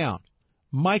take down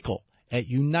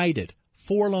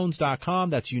Michael@United4loans.com.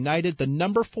 That's United, the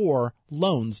number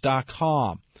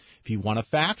 4loans.com. If you want a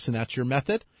fax and that's your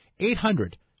method,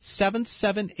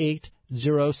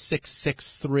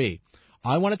 800-778-0663.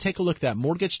 I want to take a look at that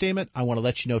mortgage statement. I want to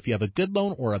let you know if you have a good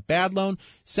loan or a bad loan.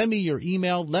 Send me your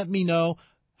email. Let me know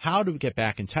how to get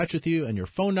back in touch with you and your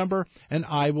phone number, and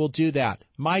I will do that.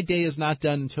 My day is not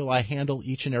done until I handle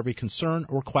each and every concern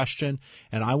or question,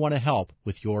 and I want to help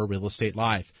with your real estate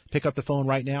life. Pick up the phone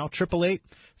right now,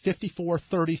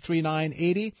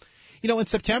 888-5433-980. In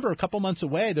September, a couple months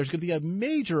away, there's going to be a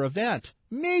major event.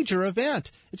 It's going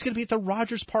to be at the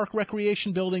Rogers Park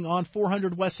Recreation Building on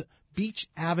 400 West Beach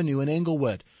Avenue in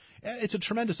Englewood. It's a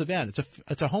tremendous event.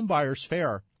 It's a home buyers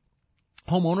fair,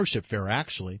 home ownership fair,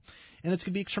 actually. And it's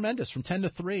going to be tremendous from 10 to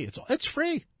 3. It's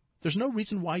free. There's no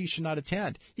reason why you should not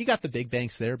attend. You got the big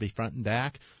banks there, be front and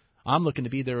back. I'm looking to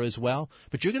be there as well.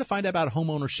 But you're going to find out about home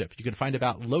ownership. You're going to find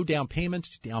about low down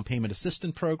payments, down payment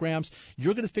assistance programs.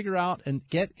 You're going to figure out and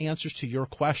get answers to your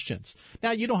questions.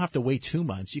 Now, you don't have to wait 2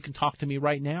 months. You can talk to me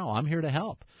right now. I'm here to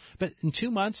help. But in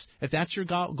 2 months, if that's your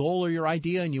goal or your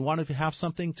idea and you want to have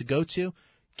something to go to,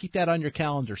 keep that on your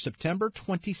calendar. September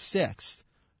 26th.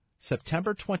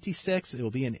 September 26th, it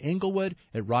will be in Inglewood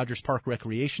at Rogers Park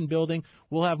Recreation Building.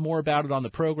 We'll have more about it on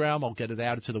the program. I'll get it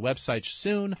added to the website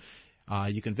soon.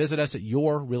 You can visit us at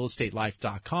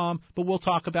yourrealestatelife.com, but we'll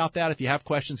talk about that. If you have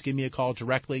questions, give me a call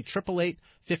directly,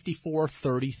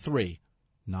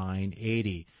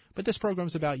 888-5433-980. But this program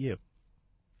is about you.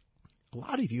 A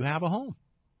lot of you have a home.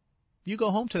 You go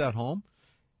home to that home.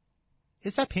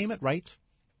 Is that payment right?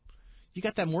 You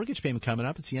got that mortgage payment coming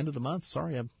up. It's the end of the month.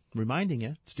 Sorry, I'm reminding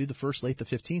you. It's due the 1st, late the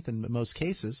 15th in most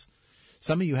cases.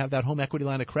 Some of you have that home equity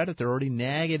line of credit. They're already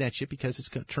nagging at you because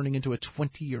it's turning into a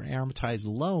 20-year amortized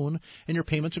loan and your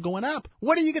payments are going up.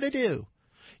 What are you going to do?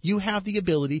 You have the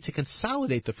ability to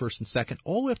consolidate the first and second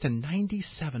all the way up to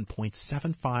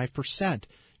 97.75%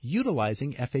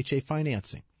 utilizing FHA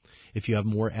financing. If you have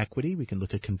more equity, we can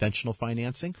look at conventional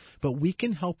financing, but we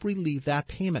can help relieve that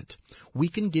payment. We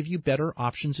can give you better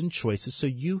options and choices so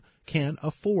you can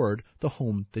afford the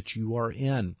home that you are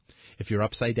in. If you're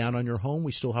upside down on your home,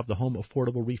 we still have the Home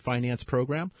Affordable Refinance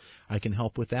Program. I can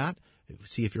help with that.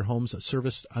 See if your home's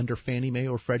serviced under Fannie Mae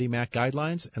or Freddie Mac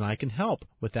guidelines, and I can help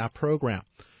with that program.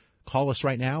 Call us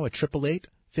right now at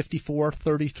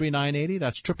 888-5433-980.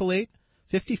 That's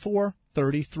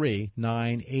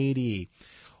 888-5433-980.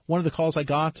 One of the calls I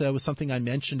got was something I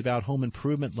mentioned about home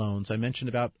improvement loans. I mentioned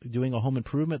about doing a home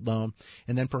improvement loan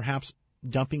and then perhaps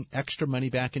dumping extra money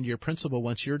back into your principal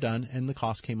once you're done and the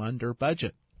cost came under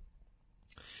budget.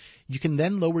 You can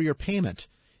then lower your payment.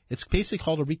 It's basically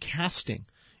called a recasting,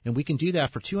 and we can do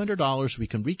that for $200. We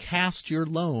can recast your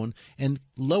loan and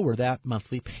lower that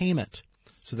monthly payment.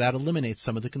 So that eliminates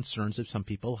some of the concerns that some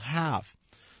people have.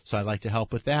 So I'd like to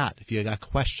help with that. If you got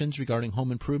questions regarding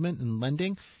home improvement and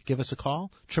lending, give us a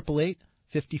call,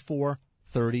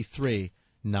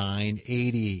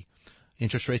 888-5433-980.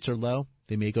 Interest rates are low.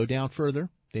 They may go down further.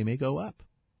 They may go up.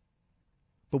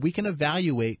 But we can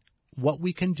evaluate what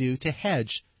we can do to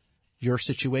hedge your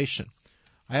situation.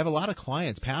 I have a lot of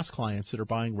clients, past clients, that are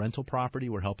buying rental property.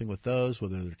 We're helping with those,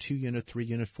 whether they're 2-unit,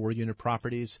 3-unit, 4-unit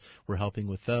properties. We're helping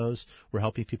with those. We're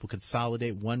helping people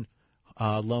consolidate one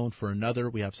loan for another.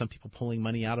 We have some people pulling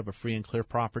money out of a free and clear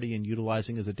property and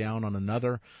utilizing as a down on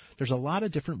another. There's a lot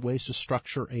of different ways to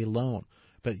structure a loan,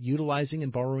 but utilizing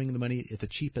and borrowing the money at the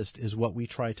cheapest is what we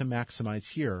try to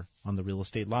maximize here on the Real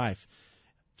Estate Life.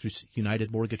 Through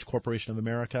United Mortgage Corporation of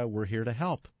America, we're here to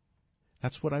help.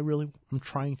 That's what I really am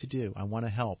trying to do. I want to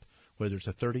help, whether it's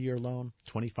a 30-year loan,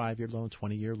 25-year loan,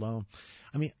 20-year loan.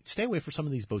 I mean, stay away from some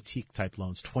of these boutique-type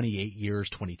loans, 28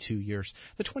 years, 22 years.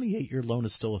 The 28-year loan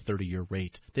is still a 30-year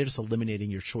rate. They're just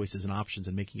eliminating your choices and options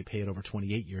and making you pay it over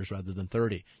 28 years rather than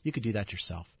 30. You could do that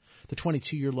yourself. The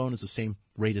 22-year loan is the same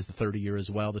rate as the 30-year as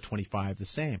well, the 25 the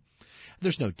same.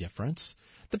 There's no difference.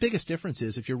 The biggest difference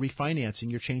is if you're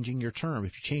refinancing, you're changing your term.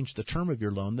 If you change the term of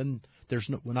your loan, then there's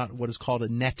not what is called a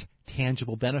net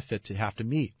tangible benefit to have to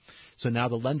meet. So now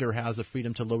the lender has the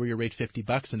freedom to lower your rate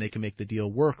 $50 and they can make the deal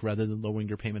work rather than lowering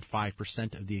your payment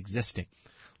 5% of the existing.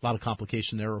 A lot of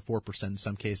complication there, or 4% in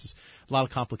some cases. A lot of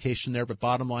complication there, but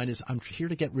bottom line is I'm here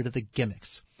to get rid of the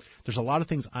gimmicks. There's a lot of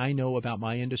things I know about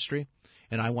my industry,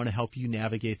 and I want to help you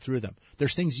navigate through them.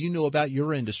 There's things you know about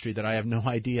your industry that I have no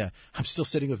idea. I'm still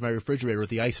sitting with my refrigerator with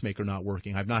the ice maker not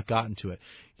working. I've not gotten to it.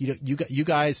 You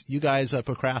guys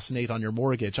procrastinate on your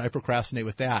mortgage. I procrastinate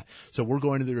with that. So we're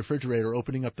going to the refrigerator,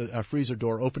 opening up the freezer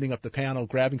door, opening up the panel,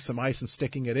 grabbing some ice and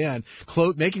sticking it in,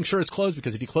 making sure it's closed,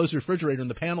 because if you close the refrigerator and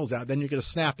the panel's out, then you're going to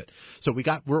snap it. So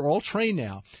we're all trained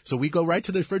now. So we go right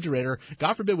to the refrigerator.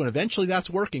 God forbid when eventually that's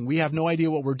working, we have no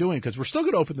idea what we're doing because we're still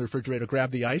going to open the refrigerator,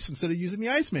 grab the ice instead of using the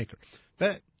ice maker.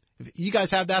 But if you guys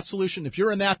have that solution, if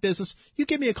you're in that business, you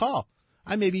give me a call.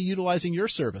 I may be utilizing your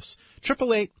service.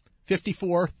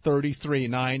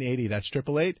 888-5433-980. That's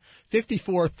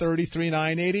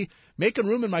 888-5433-980. Making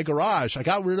room in my garage. I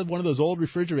got rid of one of those old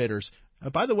refrigerators.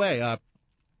 By the way,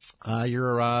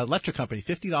 your electric company,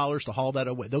 $50 to haul that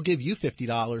away. They'll give you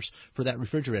 $50 for that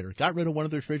refrigerator. Got rid of one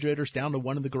of the refrigerators, down to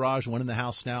one in the garage, one in the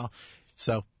house now.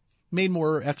 So made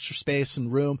more extra space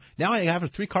and room. Now I have a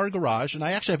 3-car garage, and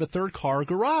I actually have a 3rd-car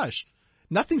garage.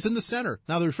 Nothing's in the center.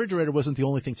 Now, the refrigerator wasn't the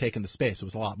only thing taking the space. It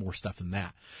was a lot more stuff than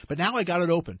that. But now I got it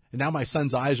open, and now my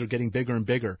son's eyes are getting bigger and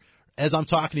bigger. As I'm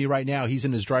talking to you right now, he's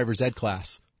in his driver's ed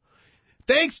class.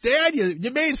 Thanks, Dad.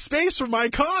 You made space for my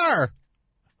car.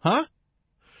 Huh?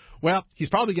 Well, he's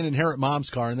probably going to inherit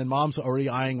Mom's car, and then Mom's already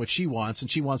eyeing what she wants,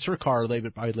 and she wants her car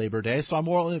by Labor Day. So I'm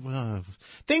more.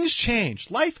 Things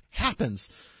change. Life happens.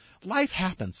 Life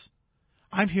happens.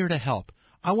 I'm here to help.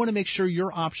 I want to make sure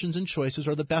your options and choices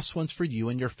are the best ones for you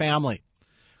and your family.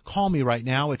 Call me right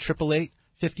now at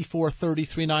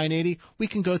 888-5433-980. We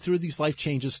can go through these life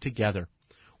changes together.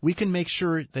 We can make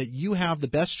sure that you have the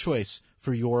best choice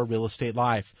for your real estate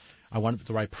life. I want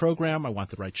the right program. I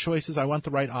want the right choices. I want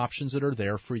the right options that are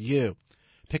there for you.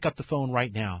 Pick up the phone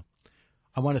right now.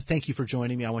 I want to thank you for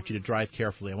joining me. I want you to drive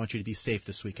carefully. I want you to be safe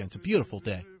this weekend. It's a beautiful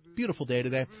day. Beautiful day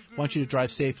today. I want you to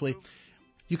drive safely.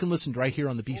 You can listen right here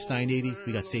on the Beast 980.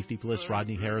 We got Safety Bliss,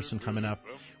 Rodney Harrison coming up.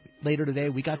 Later today,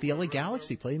 we got the LA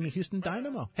Galaxy playing the Houston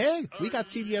Dynamo. Hey, we got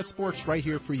CBS Sports right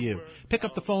here for you. Pick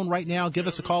up the phone right now. Give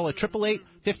us a call at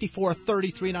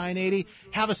 888-5433-980.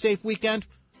 Have a safe weekend.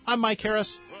 I'm Mike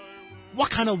Harris. What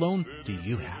kind of loan do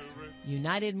you have?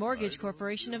 United Mortgage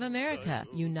Corporation of America,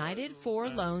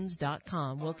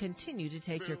 United4Loans.com will continue to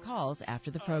take your calls after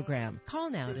the program. Call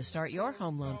now to start your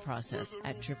home loan process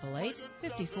at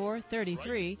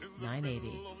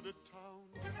 888-5433-980.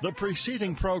 The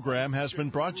preceding program has been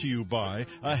brought to you by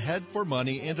Ahead for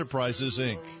Money Enterprises,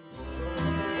 Inc.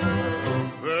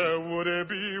 There would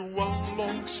be one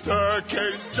long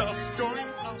staircase just going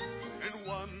up